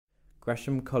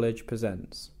Gresham College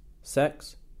presents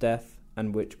Sex, Death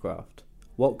and Witchcraft,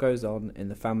 What Goes On in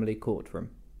the Family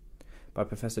Courtroom by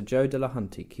Professor Joe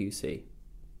Delahunty, QC.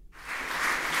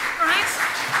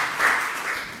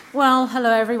 Well, hello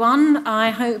everyone.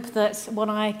 I hope that what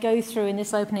I go through in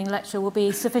this opening lecture will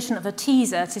be sufficient of a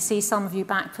teaser to see some of you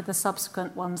back for the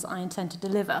subsequent ones I intend to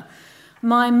deliver.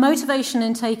 My motivation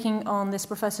in taking on this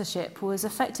professorship was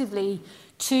effectively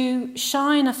to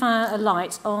shine a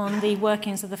light on the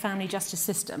workings of the family justice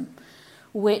system,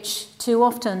 which too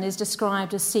often is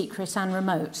described as secret and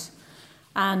remote.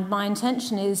 And my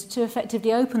intention is to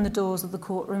effectively open the doors of the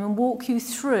courtroom and walk you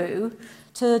through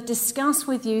to discuss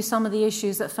with you some of the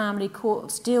issues that family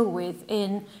courts deal with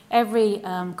in every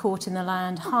court in the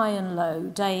land, high and low,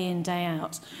 day in, day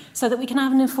out, so that we can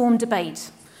have an informed debate.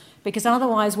 Because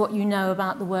otherwise what you know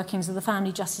about the workings of the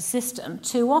family justice system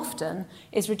too often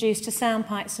is reduced to sound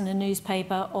bites in a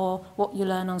newspaper or what you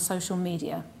learn on social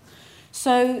media.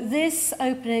 So this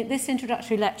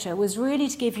introductory lecture was really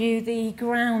to give you the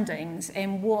groundings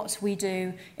in what we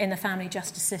do in the family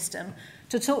justice system,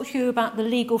 to talk to you about the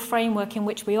legal framework in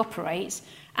which we operate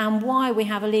and why we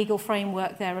have a legal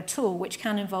framework there at all, which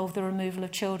can involve the removal of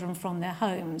children from their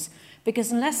homes.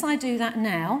 Because unless I do that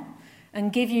now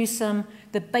and give you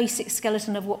the basic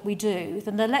skeleton of what we do,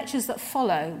 then the lectures that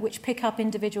follow, which pick up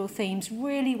individual themes,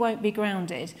 really won't be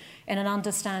grounded in an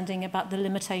understanding about the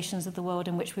limitations of the world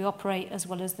in which we operate, as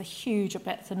well as the huge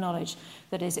breadth of knowledge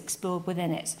that is explored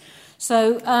within it.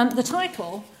 So the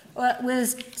title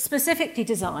was specifically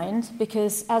designed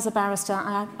because, as a barrister,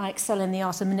 I excel in the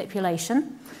art of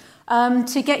manipulation,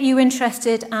 to get you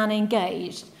interested and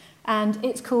engaged. And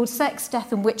it's called Sex,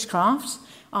 Death and Witchcraft.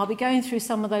 I'll be going through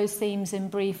some of those themes in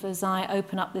brief as I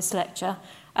open up this lecture.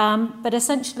 But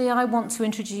essentially, I want to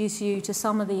introduce you to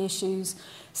some of the issues,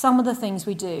 some of the things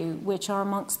we do, which are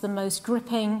amongst the most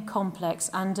gripping, complex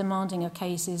and demanding of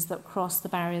cases that cross the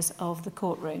barriers of the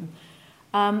courtroom.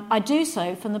 I do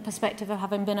so from the perspective of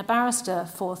having been a barrister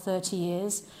for 30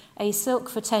 years, a silk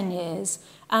for 10 years,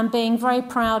 and being very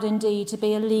proud indeed to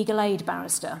be a legal aid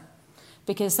barrister,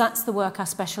 because that's the work I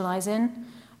specialise in.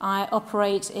 I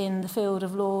operate in the field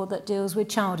of law that deals with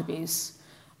child abuse,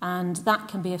 and that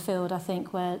can be a field, I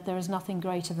think, where there is nothing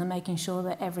greater than making sure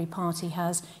that every party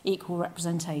has equal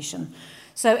representation.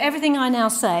 So everything I now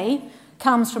say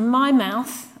comes from my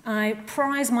mouth. I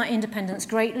prize my independence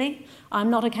greatly.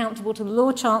 I'm not accountable to the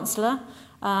Lord Chancellor,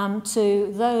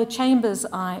 to the chambers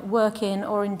I work in,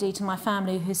 or indeed to my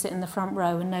family who sit in the front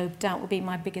row and no doubt will be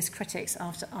my biggest critics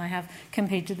after I have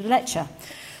completed the lecture.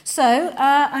 So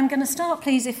I'm going to start,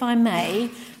 please, if I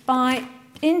may, by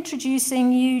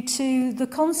introducing you to the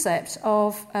concept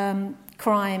of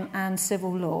crime and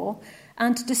civil law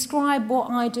and to describe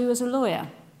what I do as a lawyer.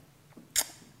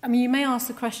 I mean, you may ask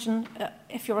the question,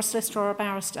 if you're a solicitor or a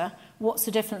barrister, what's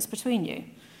the difference between you?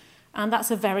 And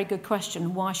that's a very good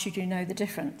question. Why should you know the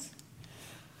difference?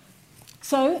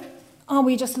 So, are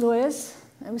we just lawyers?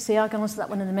 Let me see, I'll go on to that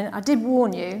one in a minute. I did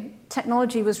warn you,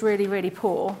 technology was really, really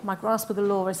poor. My grasp of the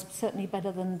law is certainly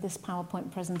better than this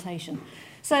PowerPoint presentation.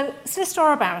 So, solicitor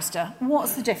or a barrister,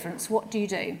 what's the difference? What do you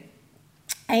do?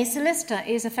 A solicitor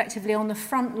is effectively on the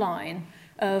front line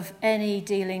of any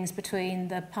dealings between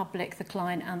the public, the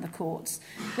client, and the courts.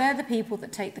 They're the people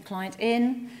that take the client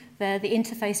in, they're the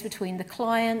interface between the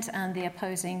client and the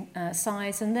opposing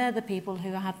sides, and they're the people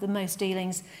who have the most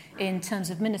dealings in terms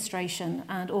of administration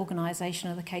and organisation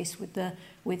of the case with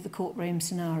the courtroom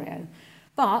scenario.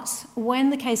 But when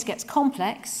the case gets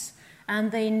complex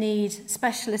and they need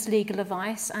specialist legal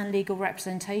advice and legal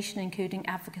representation, including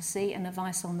advocacy and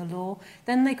advice on the law,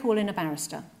 then they call in a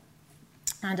barrister.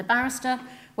 And a barrister,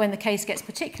 when the case gets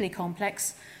particularly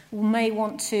complex, may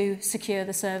want to secure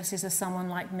the services of someone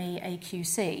like me, a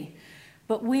QC.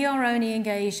 But we are only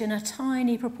engaged in a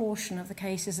tiny proportion of the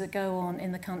cases that go on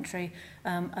in the country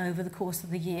over the course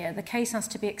of the year. The case has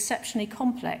to be exceptionally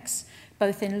complex,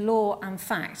 both in law and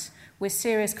fact, with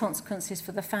serious consequences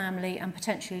for the family and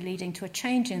potentially leading to a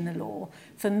change in the law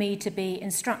for me to be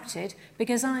instructed,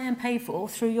 because I am paid for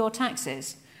through your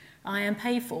taxes. I am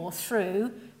paid for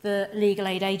through the legal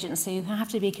aid agency who have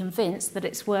to be convinced that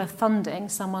it's worth funding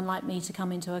someone like me to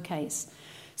come into a case.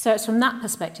 So it's from that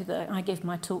perspective that I give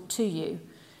my talk to you.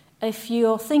 If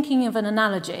you're thinking of an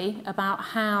analogy about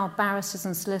how barristers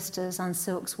and solicitors and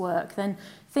silks work, then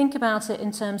think about it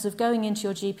in terms of going into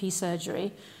your GP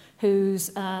surgery,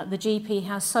 the GP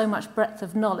has so much breadth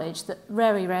of knowledge that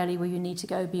very rarely will you need to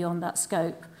go beyond that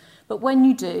scope. But when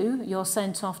you do, you're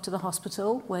sent off to the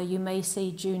hospital where you may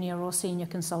see junior or senior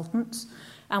consultants.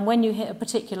 And when you hit a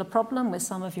particular problem with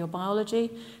some of your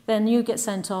biology, then you get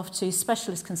sent off to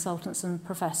specialist consultants and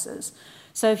professors.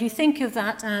 So if you think of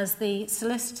that as the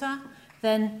solicitor,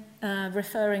 then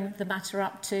referring the matter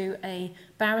up to a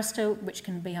barrister, which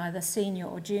can be either senior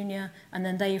or junior, and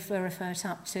then they refer it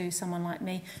up to someone like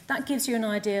me. That gives you an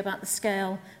idea about the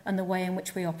scale and the way in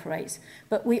which we operate.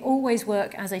 But we always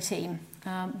work as a team.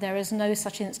 There is no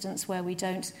such instance where we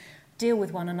don't deal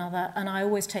with one another, and I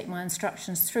always take my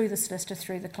instructions through the solicitor,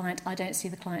 through the client. I don't see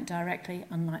the client directly,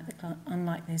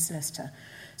 unlike the solicitor.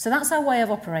 So that's our way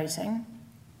of operating.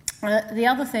 The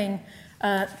other thing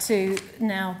to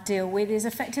now deal with is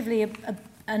effectively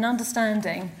an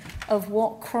understanding of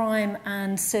what crime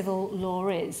and civil law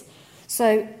is.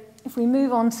 So if we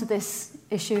move on to this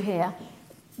issue here,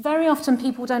 very often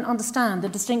people don't understand the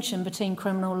distinction between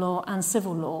criminal law and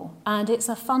civil law, and it's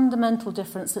a fundamental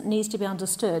difference that needs to be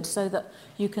understood so that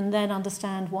you can then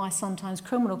understand why sometimes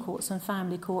criminal courts and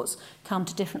family courts come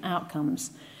to different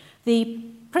outcomes. The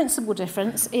principal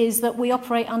difference is that we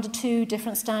operate under two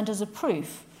different standards of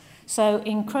proof. So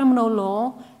in criminal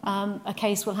law, a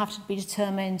case will have to be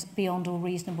determined beyond all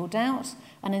reasonable doubt,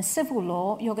 and in civil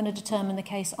law, you're going to determine the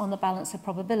case on the balance of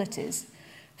probabilities.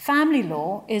 Family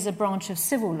law is a branch of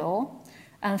civil law,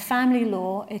 and family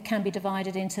law, it can be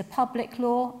divided into public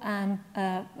law and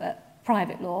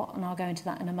private law, and I'll go into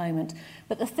that in a moment.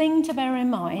 But the thing to bear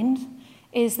in mind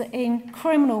is that in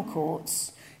criminal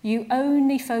courts, you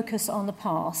only focus on the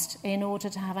past in order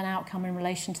to have an outcome in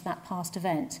relation to that past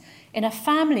event. In a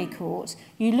family court,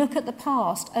 you look at the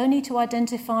past only to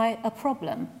identify a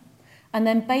problem. And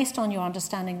then based on your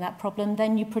understanding of that problem,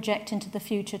 then you project into the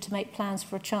future to make plans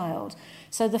for a child.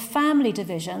 So the family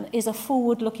division is a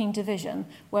forward-looking division,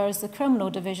 whereas the criminal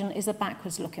division is a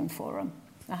backwards-looking forum.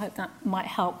 I hope that might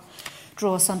help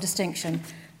draw some distinction.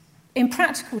 In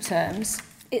practical terms,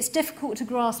 it's difficult to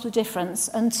grasp the difference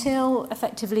until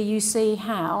effectively you see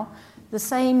how the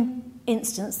same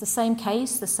instance, the same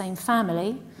case, the same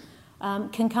family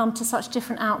can come to such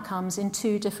different outcomes in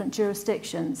two different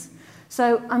jurisdictions.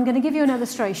 So I'm going to give you an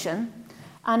illustration,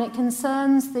 and it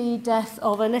concerns the death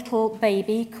of a little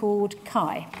baby called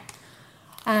Kai.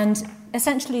 And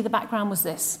essentially the background was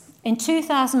this. In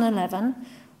 2011,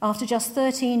 after just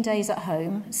 13 days at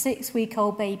home,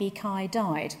 6-week-old baby Kai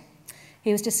died.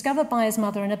 He was discovered by his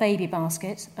mother in a baby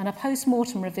basket, and a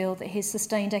post-mortem revealed that he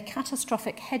sustained a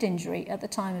catastrophic head injury at the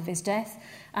time of his death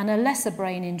and a lesser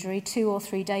brain injury 2 or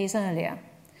 3 days earlier.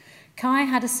 Kai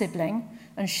had a sibling,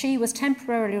 and she was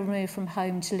temporarily removed from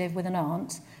home to live with an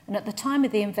aunt, and at the time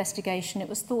of the investigation it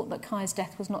was thought that Kai's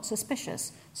death was not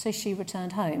suspicious, so she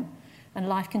returned home, and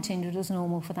life continued as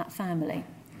normal for that family.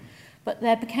 But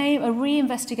there became a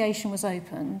re-investigation was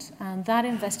opened, and that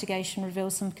investigation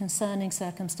revealed some concerning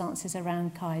circumstances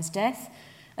around Kai's death,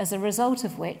 as a result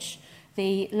of which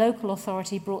the local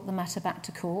authority brought the matter back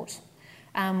to court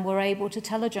and were able to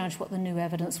tell a judge what the new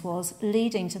evidence was,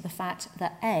 leading to the fact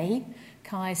that A,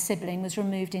 Kai's sibling was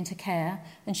removed into care,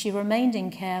 and she remained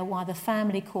in care while the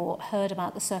family court heard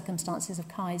about the circumstances of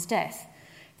Kai's death.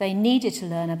 They needed to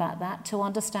learn about that to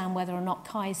understand whether or not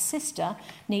Kai's sister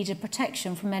needed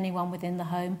protection from anyone within the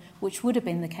home, which would have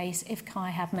been the case if Kai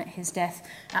had met his death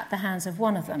at the hands of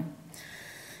one of them.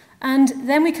 And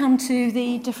then we come to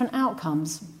the different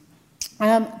outcomes.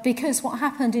 Because what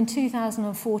happened in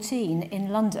 2014 in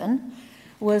London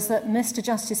was that Mr.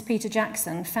 Justice Peter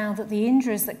Jackson found that the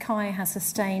injuries that Kai has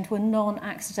sustained were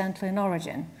non-accidental in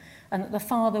origin, and that the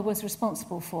father was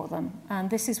responsible for them.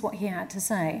 And this is what he had to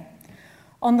say.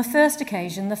 On the first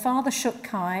occasion, the father shook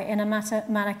Kai in a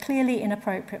manner clearly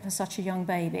inappropriate for such a young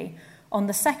baby. On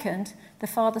the second, the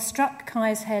father struck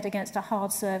Kai's head against a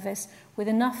hard surface with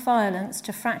enough violence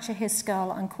to fracture his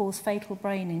skull and cause fatal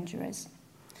brain injuries.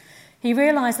 He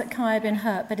realised that Kai had been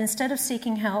hurt, but instead of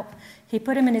seeking help, he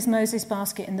put him in his Moses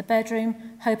basket in the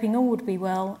bedroom, hoping all would be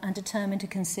well and determined to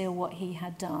conceal what he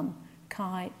had done.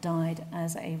 Kai died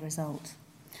as a result.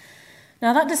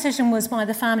 Now, that decision was by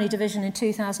the family division in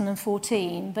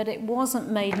 2014, but it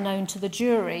wasn't made known to the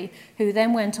jury, who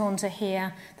then went on to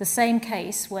hear the same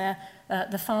case where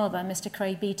the father, Mr.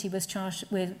 Craig Beattie, was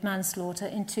charged with manslaughter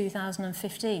in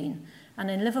 2015. And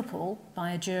in Liverpool,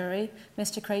 by a jury,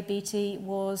 Mr. Craig Beattie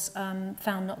was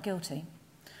found not guilty.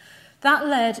 That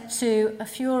led to a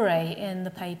furore in the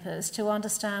papers to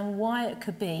understand why it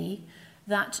could be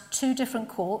that two different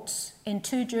courts in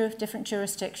two different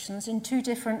jurisdictions in two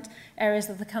different areas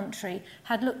of the country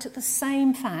had looked at the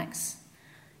same facts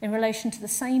in relation to the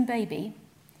same baby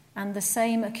and the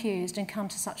same accused and come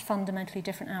to such fundamentally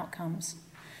different outcomes.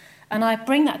 And I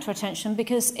bring that to attention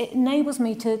because it enables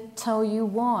me to tell you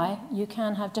why you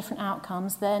can have different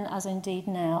outcomes then, as indeed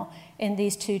now, in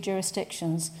these two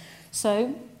jurisdictions.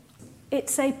 So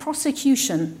it's a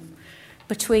prosecution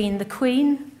between the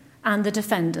Queen, and the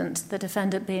defendant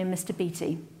being Mr.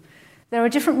 Beattie. There are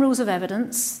different rules of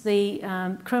evidence. The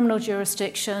criminal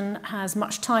jurisdiction has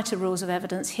much tighter rules of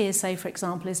evidence. Hearsay, for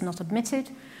example, is not admitted,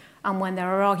 and when there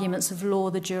are arguments of law,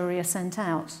 the jury are sent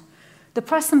out. The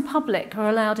press and public are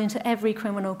allowed into every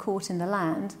criminal court in the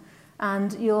land,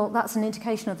 and that's an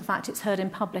indication of the fact it's heard in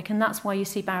public, and that's why you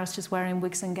see barristers wearing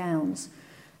wigs and gowns.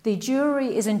 The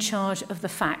jury is in charge of the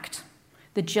fact.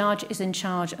 The judge is in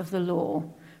charge of the law.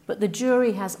 But the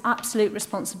jury has absolute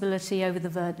responsibility over the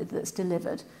verdict that's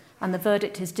delivered. And the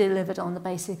verdict is delivered on the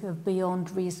basis of beyond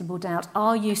reasonable doubt.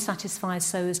 Are you satisfied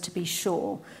so as to be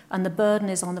sure? And the burden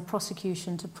is on the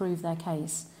prosecution to prove their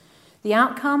case. The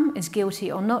outcome is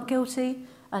guilty or not guilty.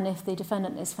 And if the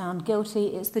defendant is found guilty,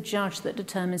 it's the judge that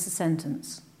determines the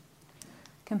sentence.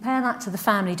 Compare that to the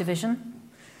family division.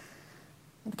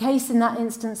 The case in that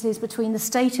instance is between the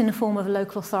state in the form of a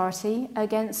local authority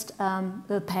against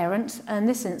the parent, and in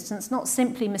this instance not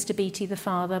simply Mr. Beattie, the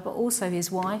father, but also his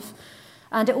wife.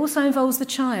 And it also involves the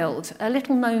child. A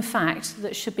little known fact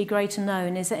that should be greater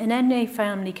known is that in any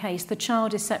family case, the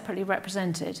child is separately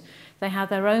represented. They have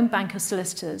their own bank of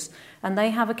solicitors, and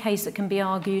they have a case that can be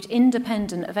argued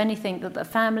independent of anything that the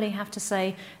family have to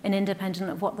say and independent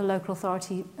of what the local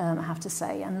authority have to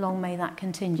say, and long may that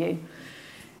continue.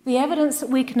 The evidence that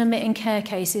we can admit in care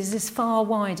cases is far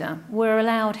wider. We're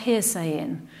allowed hearsay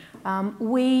in.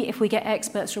 If we get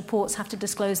experts' reports, have to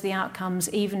disclose the outcomes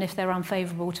even if they're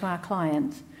unfavourable to our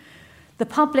client. The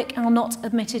public are not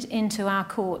admitted into our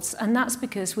courts, and that's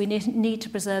because we need to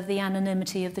preserve the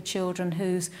anonymity of the children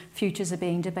whose futures are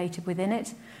being debated within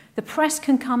it. The press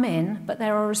can come in, but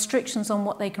there are restrictions on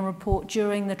what they can report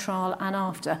during the trial and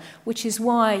after, which is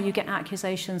why you get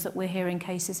accusations that we're hearing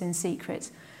cases in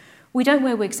secret. We don't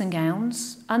wear wigs and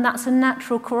gowns, and that's a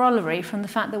natural corollary from the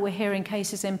fact that we're hearing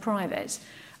cases in private.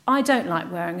 I don't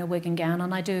like wearing a wig and gown,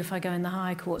 and I do if I go in the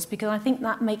higher courts, because I think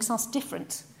that makes us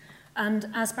different. And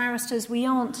as barristers, we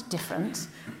aren't different.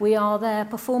 We are there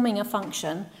performing a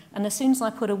function, and as soon as I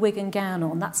put a wig and gown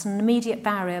on, that's an immediate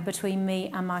barrier between me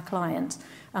and my client.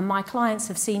 And my clients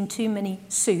have seen too many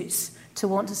suits to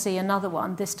want to see another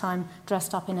one, this time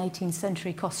dressed up in 18th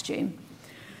century costume.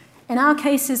 In our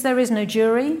cases, there is no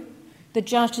jury. The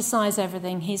judge decides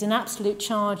everything. He's in absolute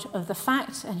charge of the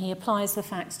fact, and he applies the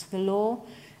facts to the law,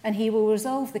 and he will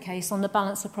resolve the case on the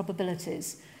balance of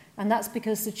probabilities. And that's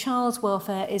because the child's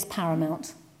welfare is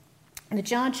paramount. The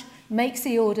judge makes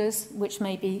the orders, which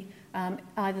may be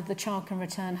either the child can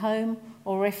return home,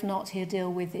 or if not, he'll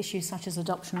deal with issues such as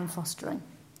adoption and fostering.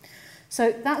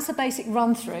 So that's a basic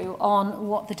run-through on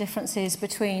what the difference is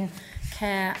between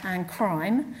care and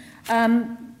crime.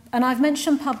 And I've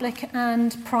mentioned public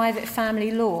and private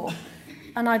family law.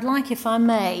 And I'd like, if I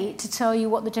may, to tell you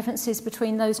what the difference is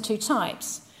between those two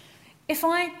types. If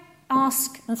I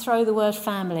ask and throw the word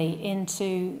family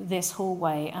into this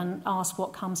hallway and ask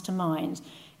what comes to mind,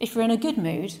 if you're in a good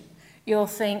mood, you'll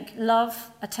think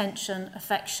love, attention,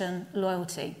 affection,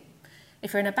 loyalty.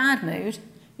 If you're in a bad mood,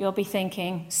 you'll be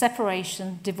thinking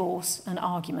separation, divorce, and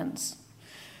arguments.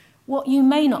 What you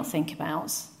may not think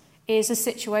about is a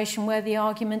situation where the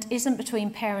argument isn't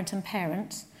between parent and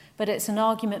parent, but it's an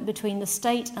argument between the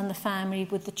state and the family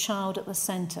with the child at the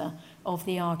centre of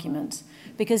the argument.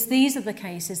 Because these are the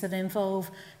cases that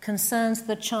involve concerns that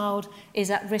the child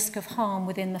is at risk of harm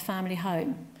within the family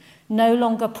home, no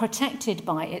longer protected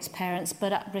by its parents,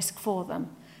 but at risk for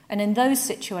them. And in those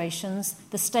situations,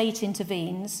 the state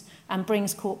intervenes and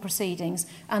brings court proceedings,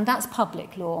 and that's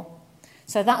public law.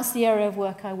 So that's the area of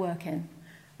work I work in.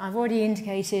 I've already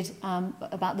indicated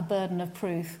about the burden of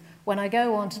proof. When I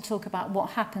go on to talk about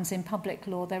what happens in public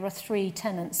law, there are three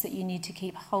tenets that you need to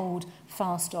keep hold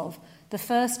fast of. The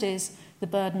first is the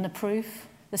burden of proof,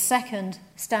 the second,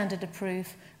 standard of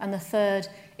proof, and the third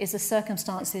is the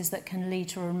circumstances that can lead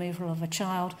to a removal of a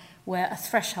child, where a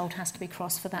threshold has to be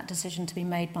crossed for that decision to be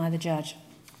made by the judge.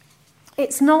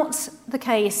 It's not the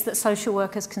case that social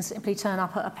workers can simply turn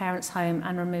up at a parent's home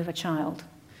and remove a child.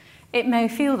 It may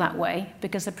feel that way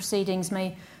because the proceedings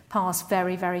may pass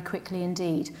very, very quickly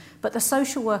indeed. But the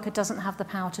social worker doesn't have the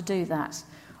power to do that.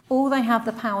 All they have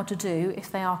the power to do, if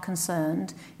they are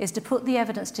concerned, is to put the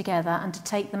evidence together and to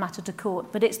take the matter to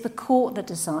court. But it's the court that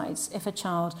decides if a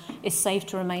child is safe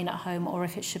to remain at home or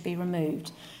if it should be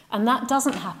removed. And that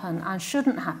doesn't happen and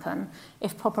shouldn't happen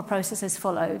if proper process is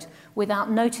followed, without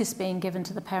notice being given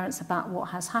to the parents about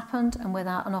what has happened and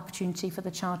without an opportunity for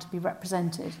the child to be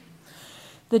represented.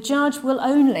 The judge will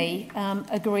only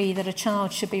agree that a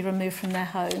child should be removed from their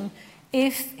home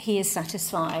if he is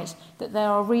satisfied that there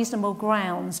are reasonable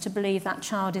grounds to believe that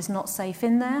child is not safe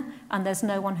in there and there's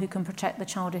no one who can protect the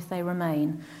child if they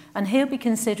remain. And he'll be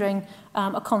considering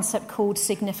a concept called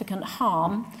significant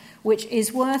harm, which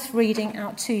is worth reading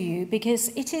out to you because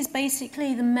it is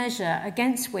basically the measure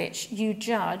against which you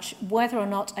judge whether or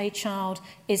not a child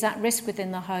is at risk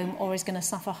within the home or is going to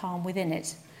suffer harm within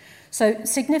it. So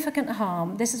significant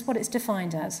harm, this is what it's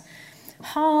defined as.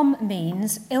 Harm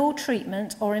means ill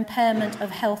treatment or impairment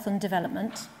of health and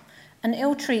development. And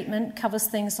ill treatment covers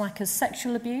things like as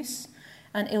sexual abuse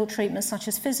and ill treatment such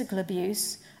as physical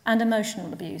abuse and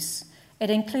emotional abuse. It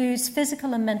includes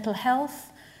physical and mental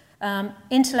health,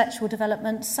 intellectual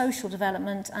development, social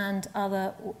development, and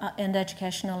other and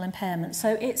educational impairments.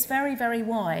 So it's very, very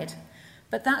wide.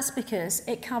 But that's because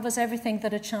it covers everything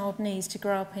that a child needs to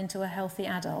grow up into a healthy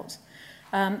adult.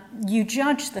 You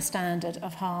judge the standard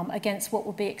of harm against what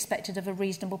would be expected of a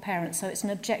reasonable parent, so it's an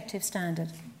objective standard.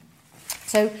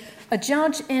 So a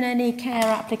judge in any care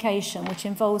application which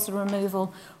involves the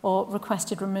removal or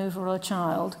requested removal of a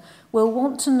child will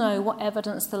want to know what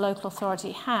evidence the local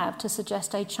authority have to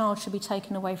suggest a child should be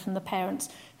taken away from the parents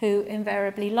who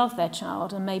invariably love their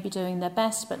child and may be doing their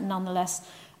best, but nonetheless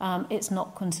it's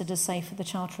not considered safe for the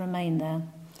child to remain there.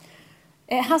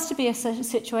 It has to be a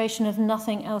situation of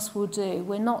nothing else will do.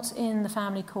 We're not in the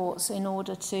family courts in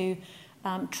order to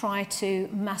try to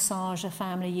massage a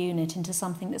family unit into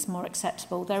something that's more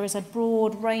acceptable. There is a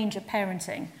broad range of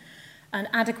parenting and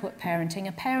adequate parenting.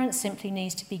 A parent simply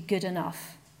needs to be good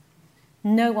enough.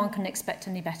 No one can expect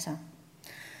any better.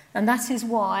 And that is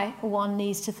why one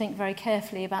needs to think very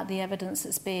carefully about the evidence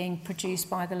that's being produced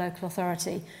by the local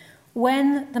authority.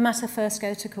 When the matter first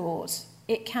goes to court,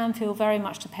 it can feel very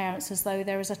much to parents as though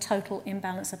there is a total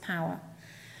imbalance of power.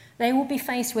 They will be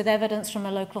faced with evidence from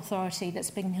a local authority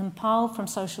that's been compiled from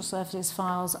social services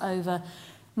files over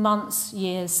months,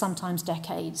 years, sometimes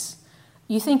decades.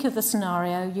 You think of the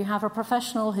scenario, you have a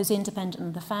professional who's independent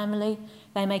of the family,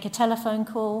 they make a telephone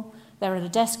call, they're at a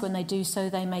desk when they do so,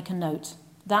 they make a note.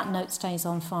 That note stays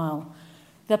on file.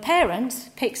 The parent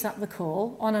picks up the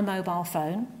call on a mobile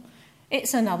phone.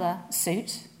 It's another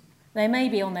suit. They may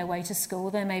be on their way to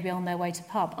school, they may be on their way to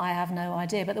pub, I have no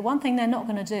idea. But the one thing they're not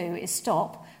going to do is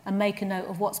stop and make a note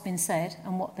of what's been said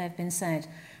and what they've been said.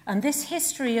 And this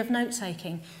history of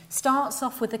note-taking starts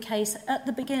off with the case at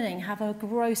the beginning have a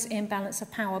gross imbalance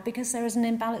of power because there is an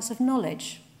imbalance of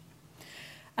knowledge.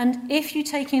 And if you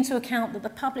take into account that the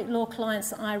public law clients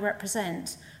that I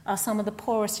represent are some of the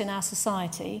poorest in our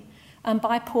society, and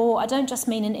by poor I don't just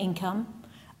mean in income,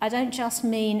 I don't just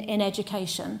mean in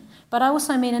education, but I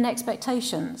also mean in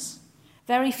expectations.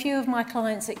 Very few of my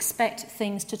clients expect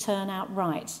things to turn out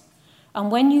right.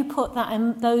 And when you put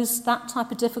that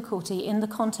type of difficulty in the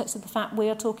context of the fact we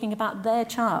are talking about their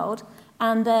child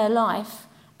and their life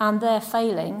and their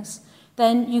failings,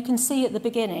 then you can see at the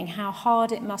beginning how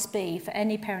hard it must be for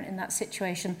any parent in that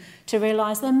situation to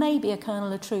realise there may be a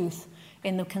kernel of truth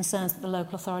in the concerns that the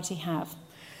local authority have.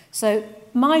 So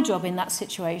my job in that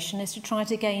situation is to try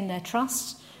to gain their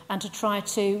trust and to try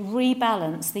to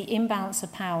rebalance the imbalance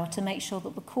of power to make sure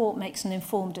that the court makes an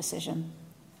informed decision.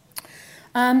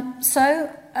 In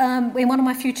one of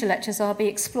my future lectures, I'll be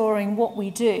exploring what we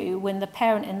do when the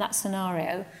parent in that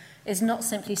scenario is not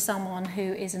simply someone who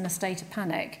is in a state of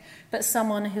panic, but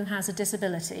someone who has a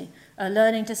disability, a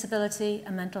learning disability,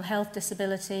 a mental health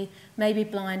disability, maybe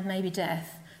blind, maybe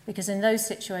deaf. Because in those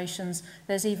situations,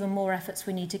 there's even more efforts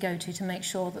we need to go to make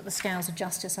sure that the scales of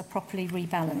justice are properly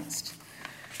rebalanced.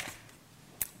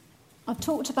 I've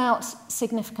talked about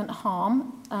significant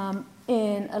harm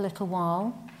in a little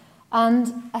while,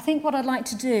 and I think what I'd like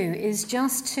to do is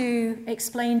just to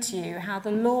explain to you how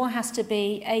the law has to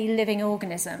be a living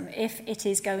organism if it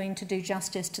is going to do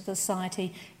justice to the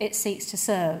society it seeks to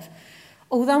serve.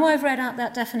 Although I've read out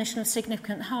that definition of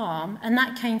significant harm, and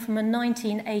that came from a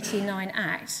 1989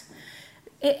 Act,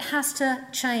 it has to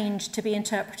change to be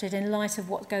interpreted in light of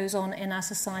what goes on in our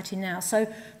society now. So,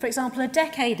 for example, a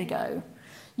decade ago,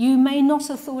 you may not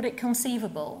have thought it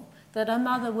conceivable that a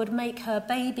mother would make her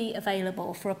baby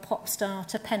available for a pop star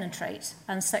to penetrate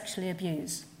and sexually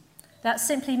abuse. That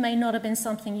simply may not have been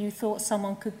something you thought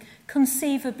someone could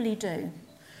conceivably do.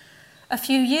 A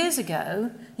few years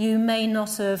ago, you may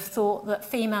not have thought that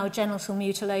female genital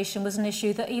mutilation was an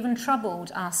issue that even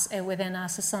troubled us within our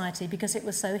society because it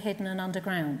was so hidden and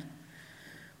underground.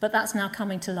 But that's now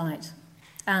coming to light,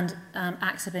 and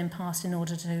acts have been passed in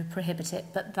order to prohibit it,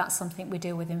 but that's something we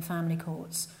deal with in family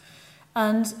courts.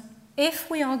 And if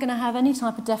we are going to have any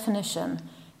type of definition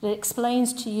that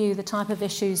explains to you the type of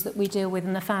issues that we deal with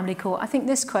in the family court, I think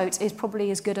this quote is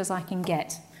probably as good as I can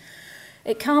get.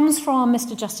 It comes from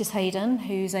Mr. Justice Hayden,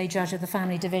 who's a judge of the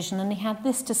Family Division, and he had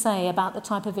this to say about the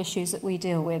type of issues that we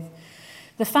deal with.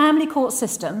 The family court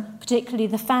system, particularly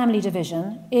the Family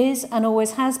Division, is and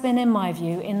always has been, in my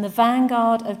view, in the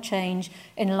vanguard of change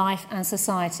in life and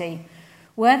society.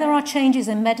 Where there are changes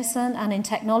in medicine and in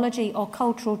technology or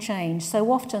cultural change,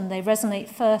 so often they resonate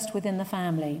first within the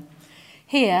family.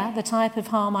 Here, the type of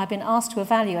harm I've been asked to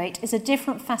evaluate is a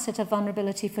different facet of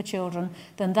vulnerability for children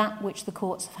than that which the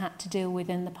courts have had to deal with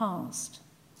in the past.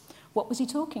 What was he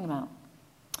talking about?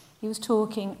 He was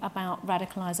talking about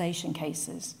radicalisation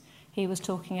cases. He was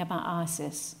talking about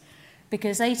ISIS.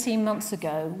 Because 18 months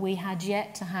ago, we had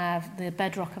yet to have the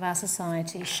bedrock of our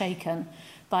society shaken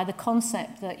by the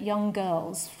concept that young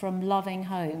girls from loving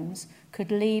homes could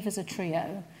leave as a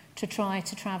trio to try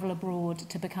to travel abroad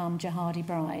to become jihadi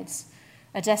brides,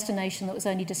 a destination that was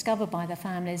only discovered by their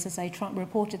families as they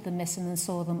reported them missing and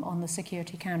saw them on the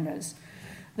security cameras.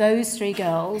 Those 3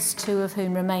 girls, 2 of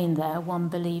whom remain there, 1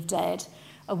 believed dead,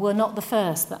 were not the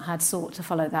first that had sought to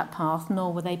follow that path,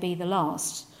 nor will they be the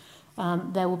last.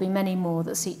 There will be many more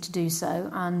that seek to do so,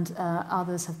 and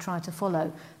others have tried to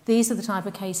follow. These are the type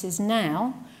of cases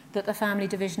now that the Family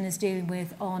Division is dealing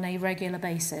with on a regular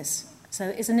basis. So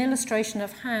it's an illustration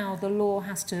of how the law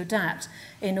has to adapt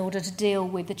in order to deal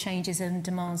with the changes and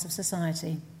demands of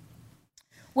society.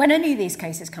 When any of these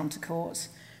cases come to court,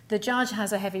 the judge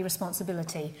has a heavy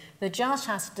responsibility. The judge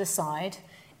has to decide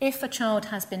if a child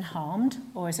has been harmed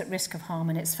or is at risk of harm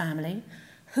in its family,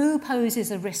 who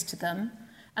poses a risk to them,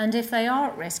 and if they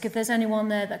are at risk, if there's anyone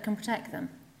there that can protect them.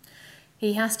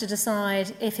 He has to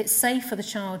decide if it's safe for the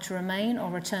child to remain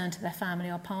or return to their family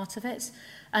or part of it.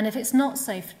 And if it's not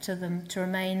safe to them to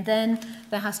remain, then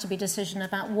there has to be a decision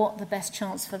about what the best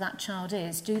chance for that child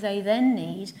is. Do they then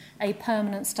need a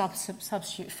permanent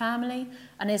substitute family?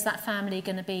 And is that family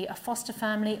going to be a foster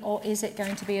family, or is it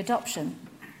going to be adoption?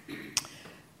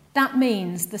 That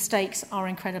means the stakes are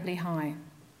incredibly high.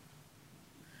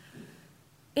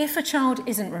 If a child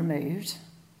isn't removed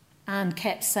and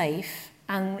kept safe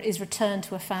and is returned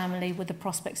to a family with the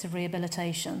prospects of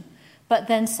rehabilitation, but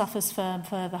then suffers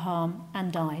further harm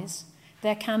and dies,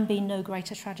 there can be no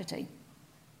greater tragedy.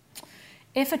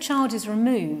 If a child is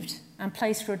removed and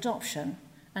placed for adoption,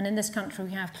 and in this country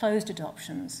we have closed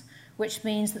adoptions, which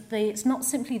means that it's not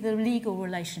simply the legal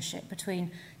relationship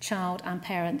between child and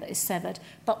parent that is severed,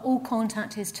 but all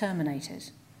contact is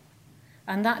terminated.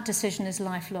 And that decision is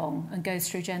lifelong and goes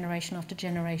through generation after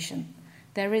generation.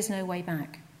 There is no way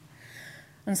back.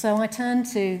 And so I turn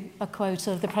to a quote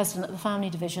of the President of the Family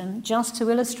Division just to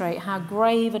illustrate how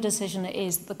grave a decision it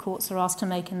is that the courts are asked to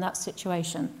make in that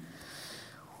situation.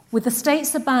 With the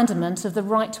state's abandonment of the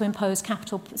right to impose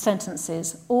capital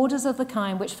sentences, orders of the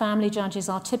kind which family judges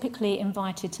are typically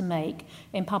invited to make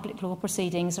in public law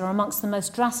proceedings are amongst the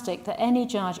most drastic that any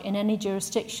judge in any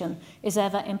jurisdiction is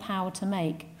ever empowered to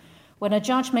make. When a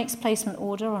judge makes placement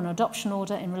order or an adoption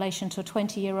order in relation to a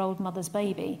 20-year-old mother's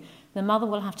baby, the mother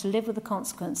will have to live with the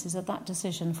consequences of that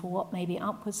decision for what may be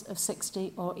upwards of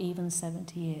 60 or even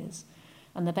 70 years.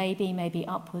 And the baby may be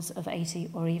upwards of 80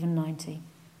 or even 90.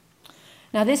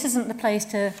 Now, this isn't the place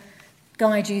to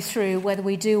guide you through whether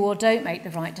we do or don't make the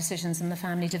right decisions in the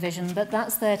Family Division, but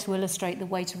that's there to illustrate the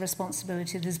weight of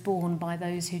responsibility that is borne by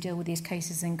those who deal with these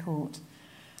cases in court.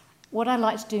 What I'd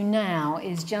like to do now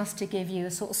is just to give you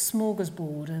a sort of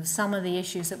smorgasbord of some of the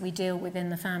issues that we deal with in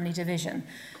the Family Division.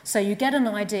 So you get an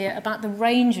idea about the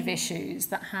range of issues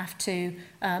that have to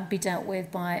be dealt with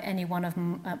by any one of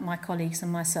my colleagues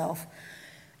and myself.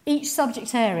 Each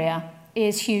subject area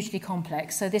is hugely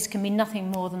complex, so this can be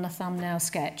nothing more than a thumbnail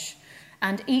sketch.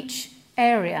 And each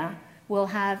area will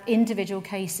have individual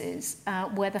cases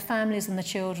where the families and the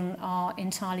children are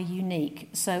entirely unique.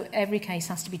 So every case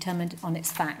has to be determined on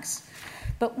its facts.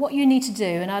 But what you need to do,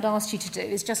 and I'd ask you to do,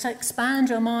 is just expand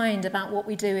your mind about what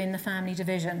we do in the Family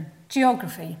Division.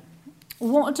 Geography.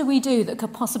 What do we do that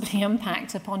could possibly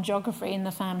impact upon geography in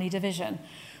the Family Division?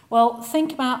 Well,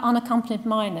 think about unaccompanied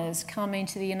minors coming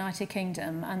to the United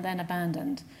Kingdom and then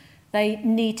abandoned. They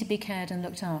need to be cared and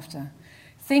looked after.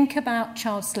 Think about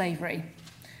child slavery.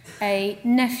 A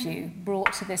nephew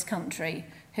brought to this country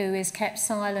who is kept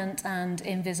silent and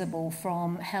invisible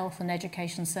from health and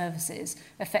education services,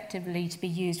 effectively to be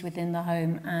used within the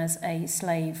home as a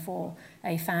slave for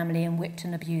a family and whipped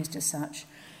and abused as such.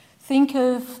 Think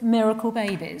of miracle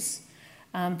babies,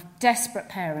 desperate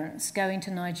parents going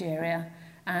to Nigeria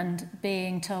and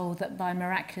being told that by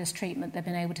miraculous treatment they've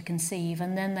been able to conceive,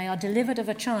 and then they are delivered of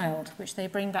a child which they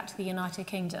bring back to the United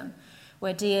Kingdom,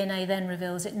 where DNA then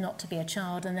reveals it not to be a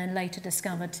child and then later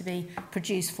discovered to be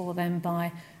produced for them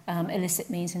by illicit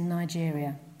means in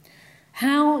Nigeria.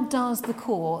 How does the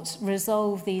court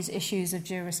resolve these issues of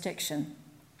jurisdiction?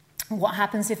 What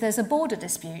happens if there's a border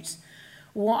dispute?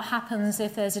 What happens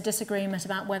if there's a disagreement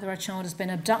about whether a child has been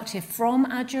abducted from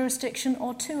our jurisdiction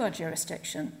or to our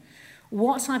jurisdiction?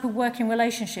 What type of working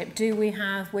relationship do we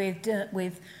have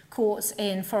with courts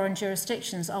in foreign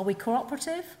jurisdictions? Are we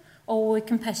cooperative or are we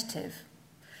competitive?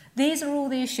 These are all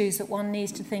the issues that one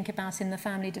needs to think about in the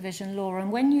family division law.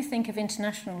 And when you think of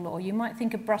international law, you might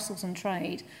think of Brussels and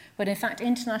trade, but in fact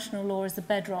international law is the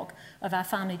bedrock of our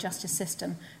family justice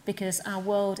system because our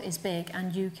world is big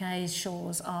and UK's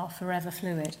shores are forever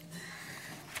fluid.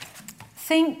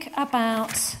 Think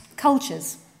about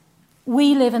cultures.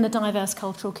 We live in a diverse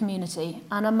cultural community,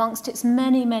 and amongst its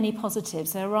many, many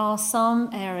positives, there are some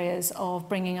areas of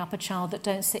bringing up a child that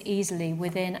don't sit easily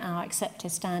within our accepted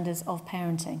standards of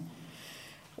parenting.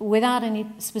 Without any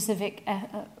specific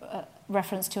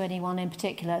reference to anyone in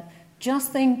particular,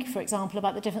 just think, for example,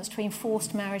 about the difference between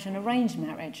forced marriage and arranged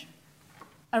marriage.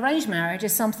 Arranged marriage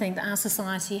is something that our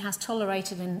society has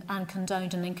tolerated and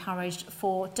condoned and encouraged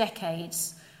for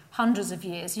decades, hundreds of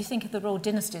years. You think of the royal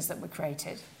dynasties that were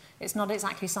created. It's not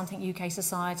exactly something UK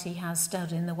society has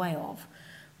stood in the way of.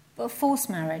 But forced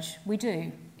marriage, we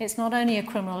do. It's not only a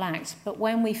criminal act, but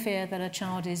when we fear that a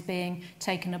child is being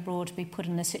taken abroad to be put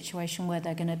in a situation where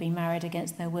they're going to be married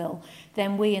against their will,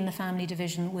 then we in the family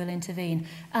division will intervene.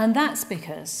 And that's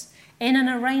because in an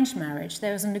arranged marriage,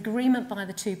 there is an agreement by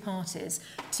the two parties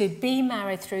to be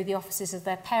married through the offices of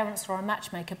their parents or a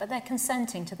matchmaker, but they're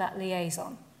consenting to that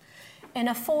liaison. In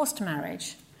a forced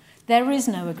marriage, there is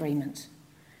no agreement.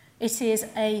 It is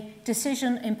a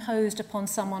decision imposed upon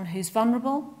someone who's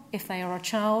vulnerable, if they are a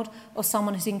child, or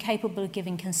someone who's incapable of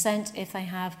giving consent if they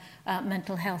have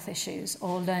mental health issues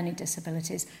or learning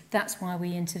disabilities. That's why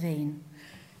we intervene.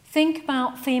 Think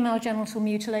about female genital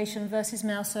mutilation versus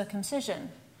male circumcision.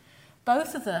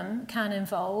 Both of them can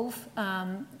involve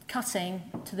cutting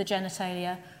to the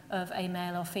genitalia of a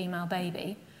male or female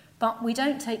baby, but we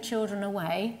don't take children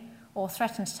away or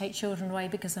threaten to take children away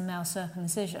because of male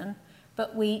circumcision.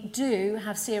 But we do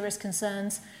have serious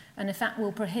concerns and in fact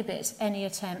will prohibit any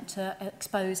attempt to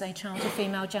expose a child to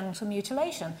female genital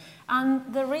mutilation.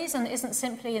 And the reason isn't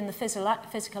simply in the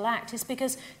physical act, it's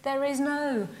because there is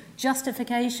no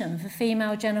justification for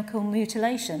female genital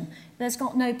mutilation. There's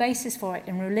got no basis for it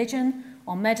in religion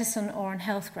or medicine or on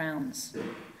health grounds.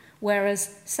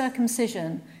 Whereas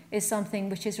circumcision is something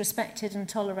which is respected and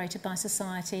tolerated by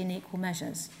society in equal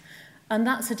measures. And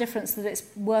that's a difference that it's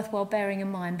worthwhile bearing in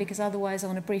mind, because otherwise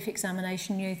on a brief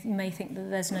examination you may think that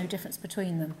there's no difference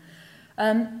between them.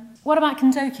 What about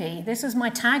Kendoki? This was my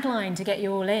tagline to get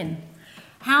you all in.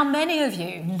 How many of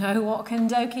you know what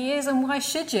Kendoki is, and why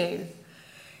should you?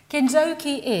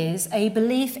 Kendoki is a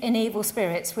belief in evil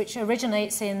spirits which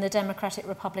originates in the Democratic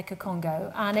Republic of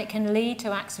Congo, and it can lead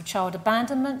to acts of child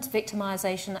abandonment,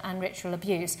 victimization and ritual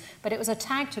abuse. But it was a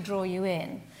tag to draw you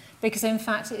in, because in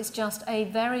fact it's just a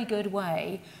very good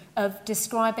way of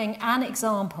describing an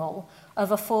example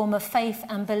of a form of faith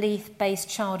and belief-based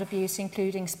child abuse,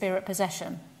 including spirit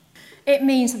possession. It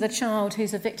means that the child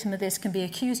who's a victim of this can be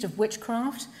accused of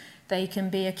witchcraft, they can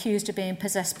be accused of being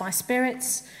possessed by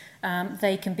spirits,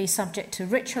 they can be subject to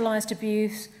ritualized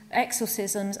abuse,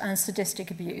 exorcisms and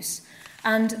sadistic abuse.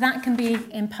 And that can be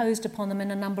imposed upon them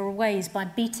in a number of ways, by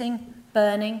beating,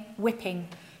 burning, whipping,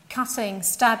 cutting,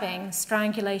 stabbing,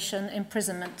 strangulation,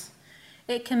 imprisonment.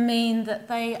 It can mean that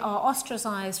they are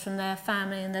ostracized from their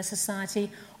family and their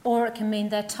society, or it can mean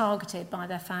they're targeted by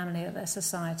their family or their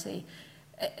society.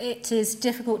 It is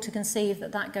difficult to conceive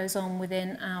that that goes on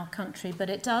within our country, but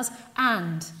it does,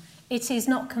 and it is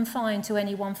not confined to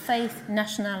any one faith,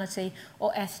 nationality,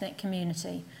 or ethnic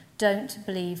community. Don't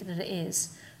believe that it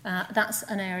is. That's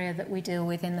an area that we deal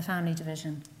with in the family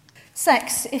division.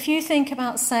 Sex. If you think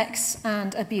about sex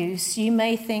and abuse, you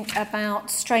may think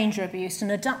about stranger abuse and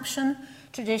adoption.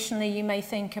 Traditionally, you may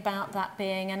think about that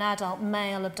being an adult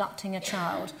male abducting a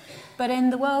child. But in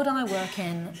the world I work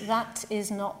in, that is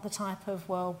not the type of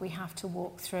world we have to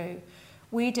walk through.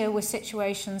 We deal with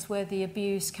situations where the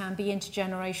abuse can be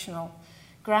intergenerational.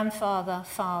 Grandfather,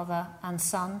 father and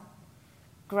son.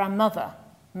 Grandmother,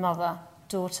 mother,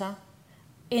 daughter.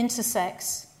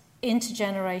 Intersex,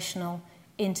 intergenerational,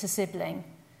 inter-sibling,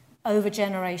 over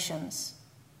generations.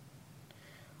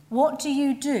 What do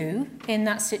you do in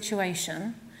that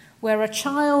situation where a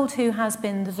child who has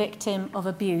been the victim of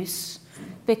abuse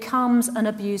becomes an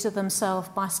abuser themselves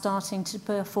by starting to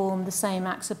perform the same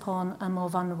acts upon a more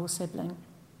vulnerable sibling?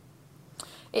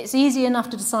 It's easy enough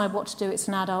to decide what to do, it's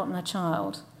an adult and a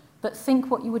child, but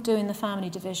think what you would do in the family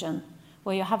division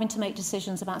where you're having to make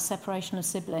decisions about separation of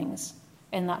siblings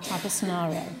in that type of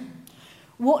scenario.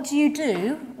 What do you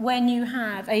do when you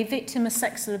have a victim of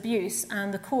sexual abuse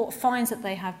and the court finds that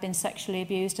they have been sexually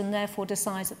abused and therefore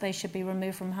decides that they should be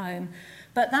removed from home,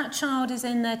 but that child is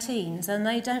in their teens and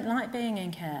they don't like being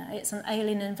in care? It's an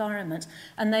alien environment,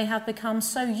 and they have become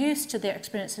so used to their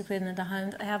experiences within the home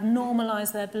that they have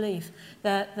normalised their belief,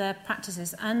 their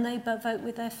practices, and they vote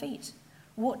with their feet.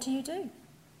 What do you do?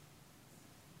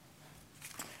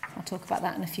 I'll talk about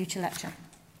that in a future lecture.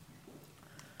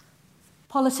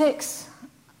 Politics.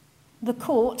 The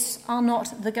courts are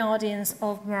not the guardians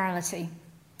of morality.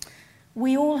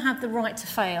 We all have the right to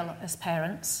fail as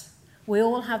parents. We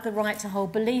all have the right to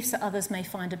hold beliefs that others may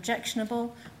find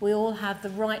objectionable. We all have the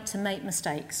right to make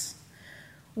mistakes.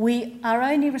 Our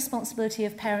only responsibility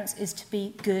of parents is to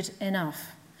be good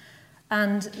enough.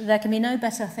 And there can be no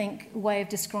better, I think, way of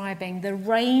describing the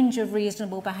range of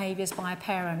reasonable behaviours by a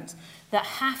parent that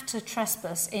have to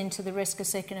trespass into the risk of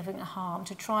significant harm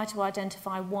to try to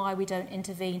identify why we don't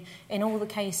intervene in all the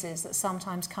cases that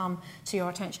sometimes come to your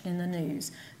attention in the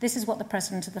news. This is what the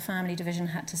president of the family division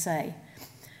had to say.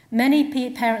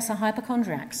 Many parents are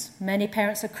hypochondriacs. Many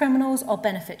parents are criminals or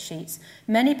benefit cheats.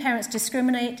 Many parents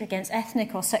discriminate against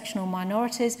ethnic or sectional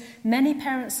minorities. Many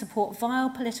parents support vile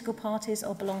political parties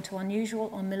or belong to unusual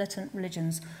or militant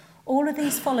religions. All of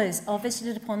these follies are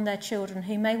visited upon their children,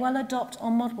 who may well adopt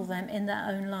or model them in their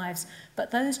own lives,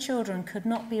 but those children could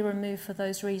not be removed for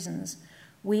those reasons.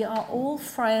 We are all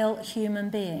frail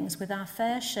human beings with our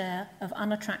fair share of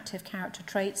unattractive character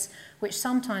traits, which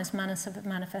sometimes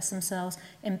manifest themselves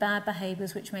in bad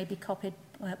behaviours which may be copied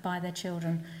by their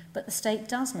children. But the state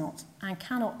does not and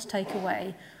cannot take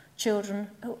away children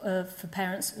for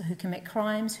parents who commit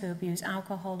crimes, who abuse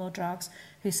alcohol or drugs,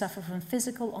 who suffer from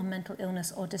physical or mental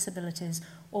illness or disabilities,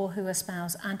 or who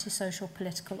espouse antisocial,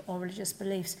 political or religious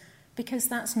beliefs, because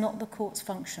that's not the court's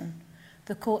function.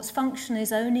 The court's function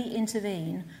is only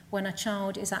intervene when a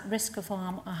child is at risk of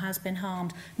harm or has been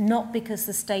harmed, not because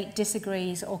the state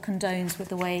disagrees or condones with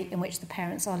the way in which the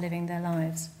parents are living their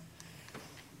lives.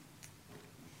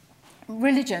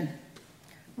 Religion.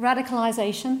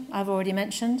 Radicalisation, I've already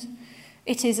mentioned.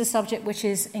 It is a subject which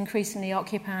is increasingly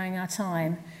occupying our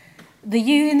time.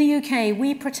 In the UK,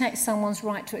 we protect someone's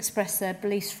right to express their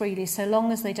beliefs freely so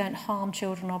long as they don't harm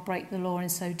children or break the law in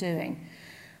so doing.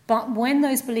 But when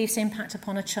those beliefs impact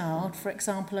upon a child, for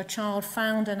example, a child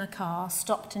found in a car,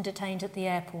 stopped and detained at the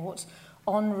airport,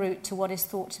 en route to what is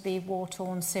thought to be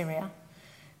war-torn Syria,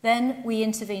 then we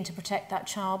intervene to protect that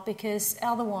child, because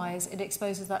otherwise it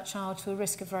exposes that child to a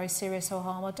risk of very serious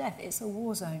harm or death. It's a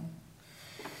war zone.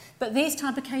 But these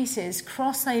type of cases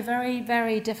cross a very,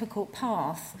 very difficult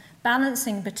path,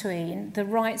 balancing between the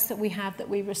rights that we have that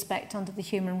we respect under the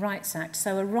Human Rights Act,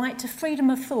 so a right to freedom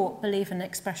of thought, belief and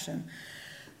expression,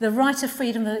 the right of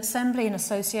freedom of assembly and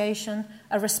association,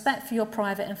 a respect for your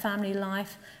private and family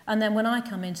life, and then when I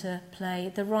come into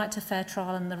play, the right to fair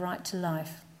trial and the right to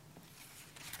life.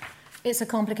 It's a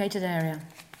complicated area.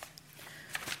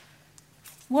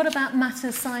 What about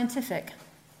matters scientific?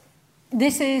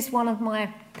 This is one of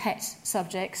my pet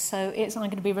subjects, so I'm going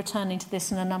to be returning to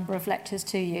this in a number of lectures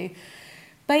to you.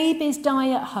 Babies die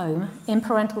at home in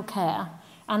parental care,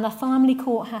 and the family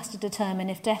court has to determine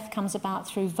if death comes about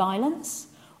through violence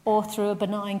or through a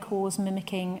benign cause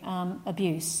mimicking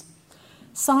abuse.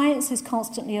 Science is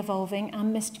constantly evolving,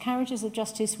 and miscarriages of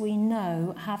justice we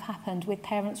know have happened with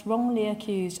parents wrongly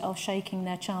accused of shaking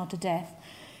their child to death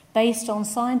based on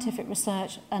scientific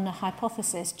research and a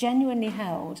hypothesis genuinely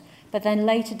held, but then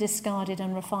later discarded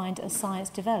and refined as science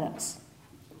develops.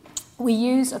 We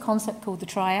use a concept called the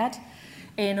triad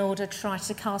in order to try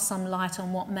to cast some light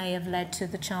on what may have led to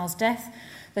the child's death.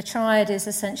 The triad is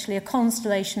essentially a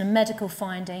constellation of medical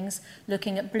findings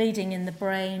looking at bleeding in the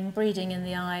brain, bleeding in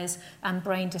the eyes, and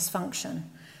brain dysfunction.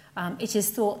 It is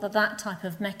thought that that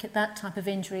type of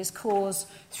injury is caused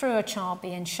through a child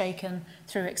being shaken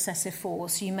through excessive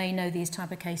force. You may know these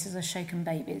type of cases as shaken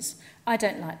babies. I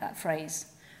don't like that phrase.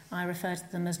 I refer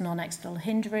to them as non-accidental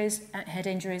head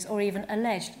injuries, or even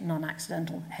alleged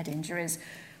non-accidental head injuries.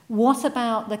 What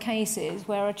about the cases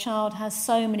where a child has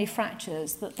so many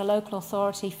fractures that the local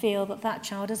authority feel that that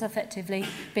child has effectively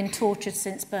been tortured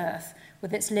since birth,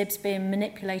 with its limbs being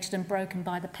manipulated and broken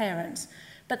by the parents?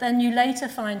 But then you later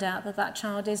find out that that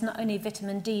child is not only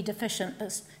vitamin D deficient,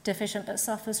 but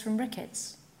suffers from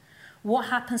rickets. What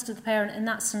happens to the parent in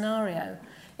that scenario?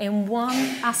 In one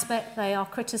aspect, they are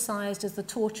criticised as the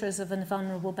torturers of a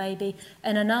vulnerable baby.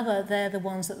 In another, they're the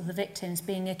ones that are the victims,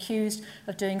 being accused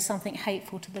of doing something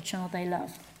hateful to the child they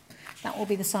love. That will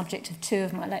be the subject of 2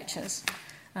 of my lectures,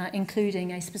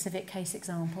 including a specific case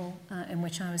example in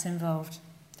which I was involved.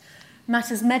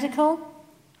 Matters medical.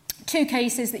 Two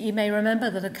cases that you may remember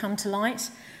that have come to light.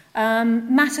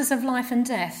 Matters of life and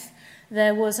death.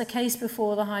 There was a case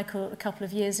before the High Court a couple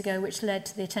of years ago which led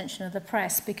to the attention of the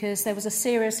press because there was a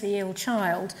seriously ill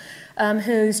child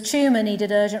whose tumour needed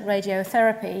urgent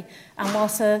radiotherapy, and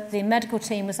whilst the medical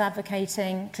team was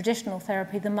advocating traditional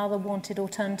therapy, the mother wanted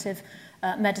alternative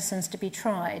medicines to be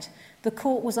tried. The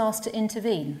court was asked to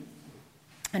intervene,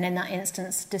 and in that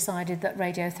instance decided that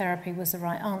radiotherapy was the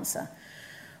right answer.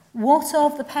 What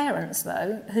of the parents,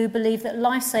 though, who believe that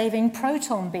life-saving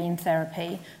proton beam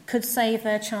therapy could save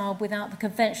their child without the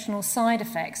conventional side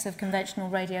effects of conventional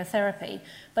radiotherapy?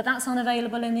 But that's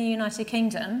unavailable in the United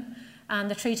Kingdom, and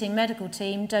the treating medical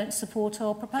team don't support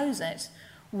or propose it.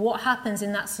 What happens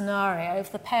in that scenario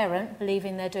if the parent,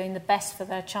 believing they're doing the best for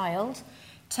their child,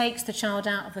 takes the child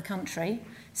out of the country,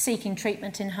 seeking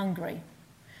treatment in Hungary?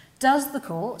 Does the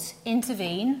court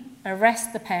intervene,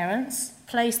 arrest the parents,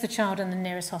 place the child in the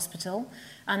nearest hospital,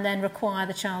 and then require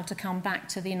the child to come back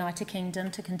to the United Kingdom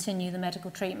to continue the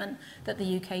medical treatment that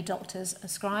the UK doctors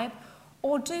ascribe?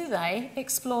 Or do they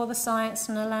explore the science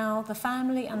and allow the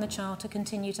family and the child to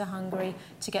continue to Hungary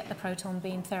to get the proton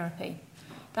beam therapy?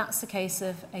 That's the case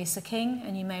of Asa King,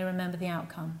 and you may remember the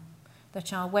outcome. The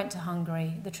child went to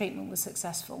Hungary, the treatment was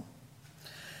successful.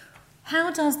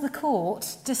 How does the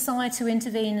court decide to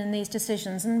intervene in these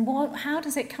decisions, and how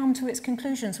does it come to its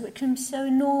conclusions, which can be so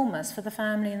enormous for the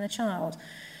family and the child?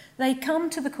 They come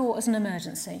to the court as an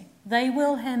emergency. They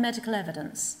will hear medical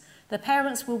evidence. The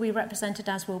parents will be represented,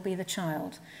 as will be the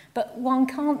child. But one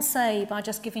can't say, by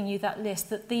just giving you that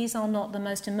list, that these are not the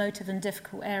most emotive and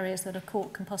difficult areas that a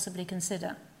court can possibly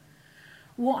consider.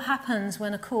 What happens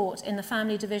when a court in the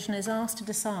family division is asked to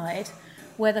decide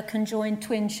whether conjoined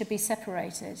twins should be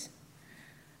separated,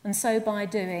 and so by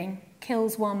doing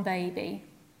kills one baby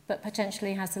but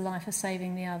potentially has the life of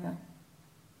saving the other?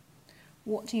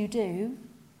 What do you do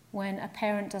when a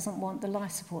parent doesn't want the life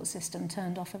support system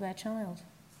turned off for their child,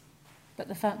 but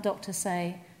the doctors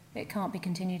say it can't be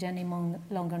continued any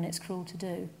longer and it's cruel to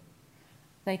do?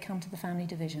 They come to the family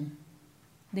division.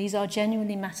 These are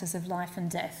genuinely matters of life and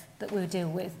death that we'll deal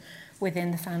with within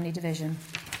the family division,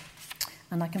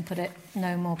 and I can put it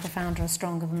no more profound or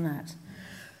stronger than that.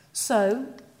 So,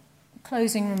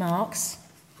 closing remarks.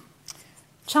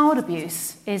 Child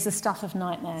abuse is the stuff of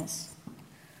nightmares,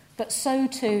 but so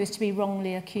too is to be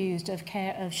wrongly accused of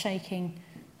shaking,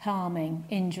 harming,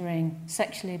 injuring,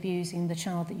 sexually abusing the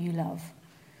child that you love.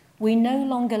 We no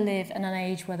longer live in an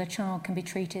age where the child can be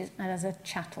treated as a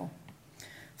chattel.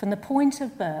 From the point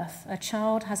of birth, a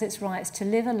child has its rights to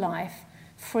live a life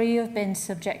free of being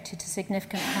subjected to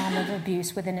significant harm or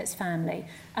abuse within its family.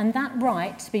 And that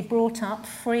right to be brought up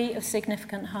free of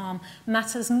significant harm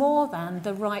matters more than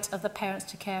the right of the parents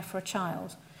to care for a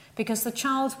child, because the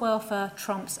child's welfare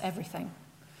trumps everything.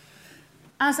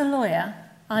 As a lawyer,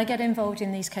 I get involved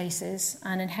in these cases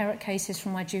and inherit cases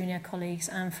from my junior colleagues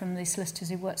and from the solicitors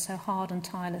who work so hard and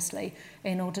tirelessly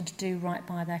in order to do right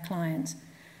by their clients.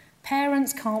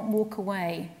 Parents can't walk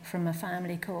away from a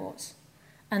family court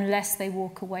unless they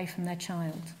walk away from their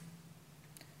child.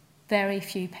 Very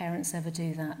few parents ever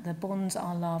do that. The bonds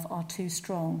of love are too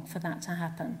strong for that to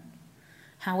happen.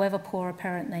 However poor a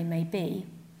parent they may be,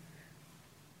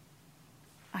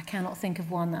 I cannot think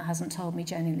of one that hasn't told me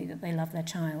genuinely that they love their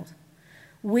child.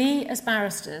 We as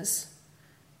barristers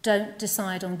don't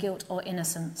decide on guilt or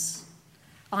innocence.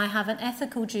 I have an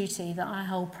ethical duty that I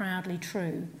hold proudly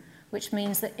true, which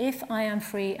means that if I am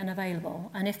free and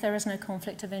available, and if there is no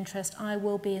conflict of interest, I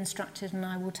will be instructed and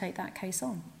I will take that case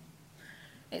on.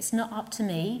 It's not up to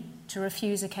me to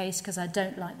refuse a case because I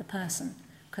don't like the person,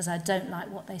 because I don't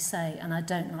like what they say, and I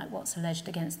don't like what's alleged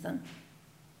against them.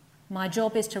 My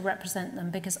job is to represent them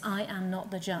because I am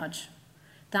not the judge.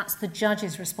 That's the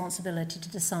judge's responsibility to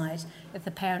decide if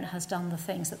the parent has done the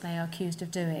things that they are accused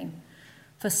of doing.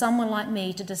 For someone like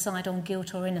me to decide on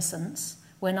guilt or innocence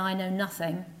when I know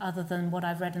nothing other than what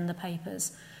I've read in the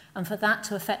papers, and for that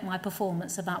to affect my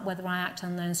performance about whether I act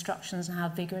on their instructions and how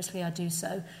vigorously I do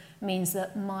so, means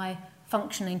that my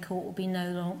function in court will be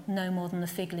no more than the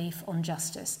fig leaf on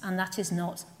justice, and that is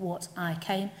not what I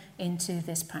came into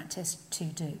this practice to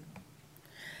do.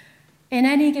 In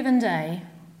any given day,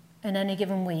 in any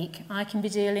given week, I can be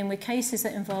dealing with cases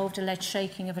that involved alleged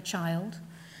shaking of a child.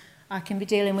 I can be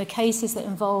dealing with cases that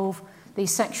involve the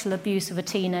sexual abuse of a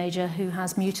teenager who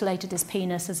has mutilated his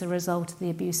penis as a result of the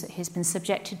abuse that he's been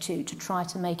subjected to try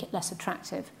to make it less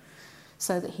attractive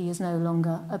so that he is no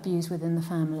longer abused within the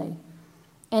family.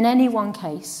 In any one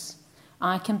case,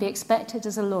 I can be expected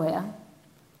as a lawyer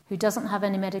who doesn't have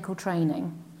any medical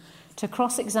training to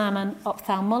cross-examine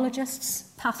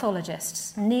ophthalmologists,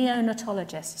 pathologists,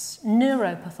 neonatologists,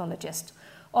 neuropathologists,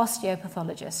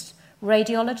 osteopathologists,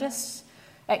 radiologists,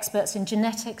 experts in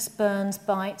genetics, burns,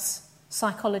 bites,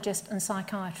 psychologists and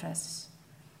psychiatrists.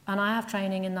 And I have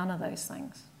training in none of those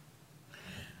things.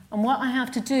 And what I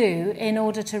have to do in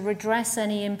order to redress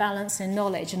any imbalance in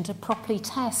knowledge and to properly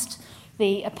test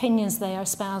the opinions they are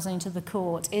espousing to the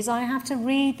court is I have to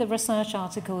read the research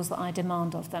articles that I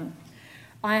demand of them.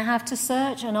 I have to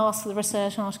search and ask for the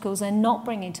research articles they're not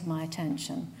bringing to my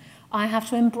attention. I have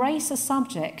to embrace a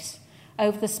subject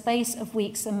over the space of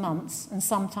weeks and months, and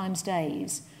sometimes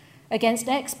days, against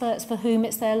experts for whom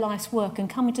it's their life's work, and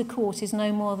coming to court is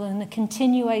no more than a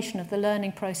continuation of the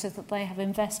learning process that they have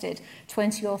invested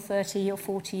 20 or 30 or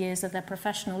 40 years of their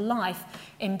professional life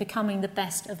in becoming the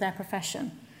best of their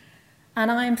profession. And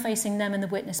I am facing them in the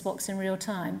witness box in real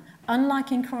time.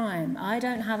 Unlike in crime, I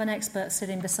don't have an expert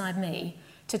sitting beside me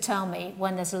to tell me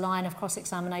when there's a line of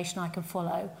cross-examination I can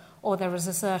follow, or there is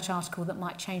a search article that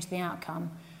might change the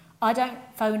outcome. I don't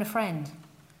phone a friend.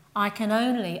 I can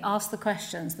only ask the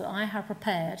questions that I have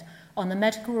prepared on the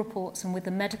medical reports and with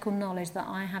the medical knowledge that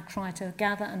I have tried to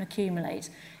gather and accumulate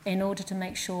in order to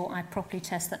make sure I properly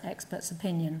test that expert's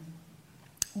opinion.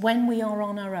 When we are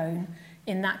on our own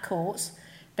in that court,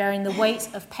 bearing the weight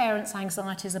of parents'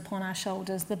 anxieties upon our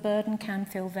shoulders, the burden can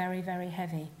feel very, very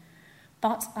heavy.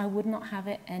 But I would not have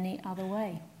it any other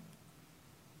way.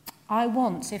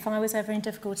 If I was ever in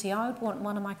difficulty, I would want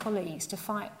one of my colleagues to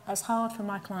fight as hard for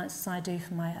my clients as I do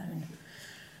for my own.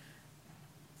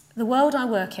 The world I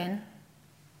work in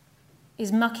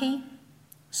is mucky,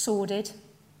 sordid,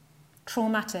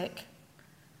 traumatic,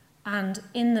 and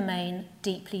in the main,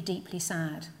 deeply, deeply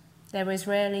sad. There is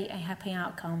rarely a happy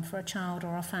outcome for a child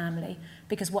or a family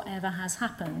because whatever has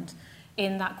happened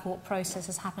in that court process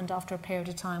has happened after a period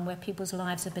of time where people's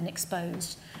lives have been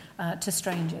exposed to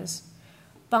strangers.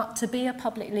 But to be a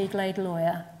public legal aid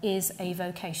lawyer is a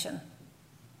vocation.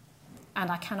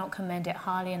 And I cannot commend it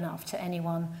highly enough to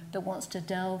anyone that wants to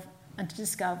delve and to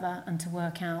discover and to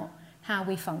work out how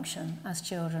we function as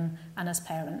children and as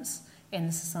parents in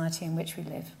the society in which we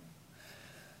live.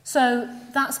 So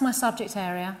that's my subject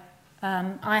area.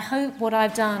 I hope what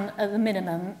I've done at the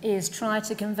minimum is try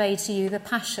to convey to you the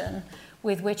passion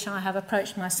with which I have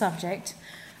approached my subject.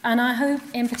 And I hope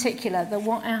in particular that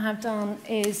what I have done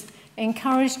is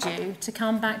encouraged you to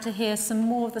come back to hear some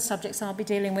more of the subjects I'll be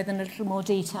dealing with in a little more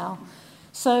detail.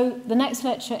 So the next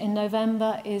lecture in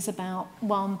November is about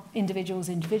individuals'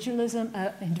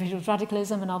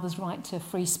 radicalism and others' right to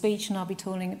free speech, and I'll be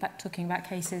talking about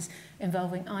cases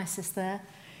involving ISIS there.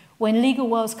 When Legal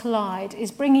Worlds Collide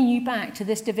is bringing you back to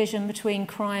this division between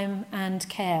crime and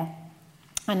care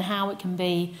and how it can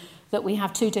be that we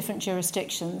have two different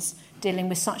jurisdictions dealing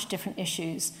with such different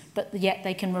issues, but yet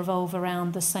they can revolve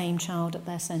around the same child at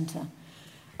their centre.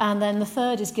 And then the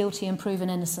third is Guilty and Proven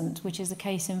Innocent, which is a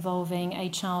case involving a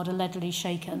child allegedly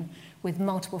shaken with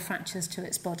multiple fractures to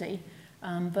its body,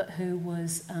 but who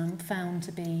was found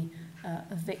to be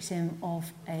a victim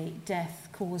of a death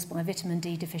caused by vitamin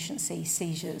D deficiency,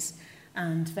 seizures,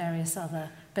 and various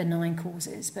other benign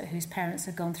causes, but whose parents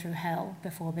had gone through hell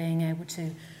before being able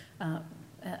to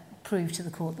prove to the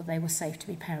court that they were safe to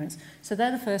be parents. So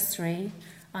they're the first three.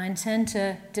 I intend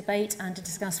to debate and to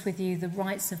discuss with you the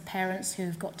rights of parents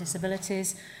who've got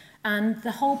disabilities. And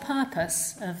the whole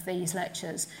purpose of these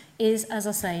lectures is, as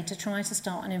I say, to try to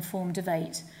start an informed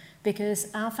debate,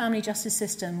 because our family justice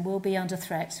system will be under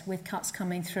threat with cuts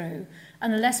coming through.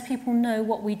 And unless people know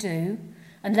what we do,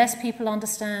 unless people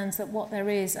understand that what there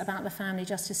is about the family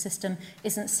justice system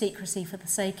isn't secrecy for the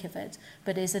sake of it,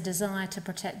 but is a desire to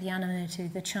protect the anonymity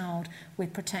of the child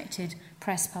with protected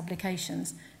press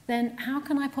publications, then how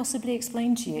can I possibly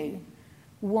explain to you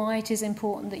why it is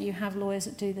important that you have lawyers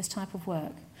that do this type of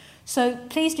work? So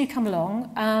please do come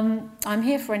along. I'm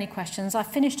here for any questions. I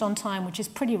finished on time, which is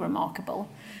pretty remarkable.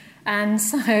 And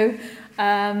so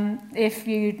I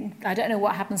don't know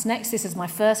what happens next. This is my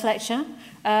first lecture.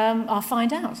 I'll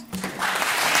find out.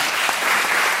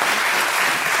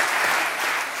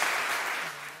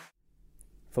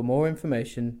 For more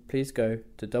information, please go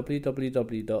to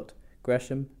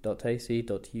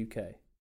www.gresham.ac.uk.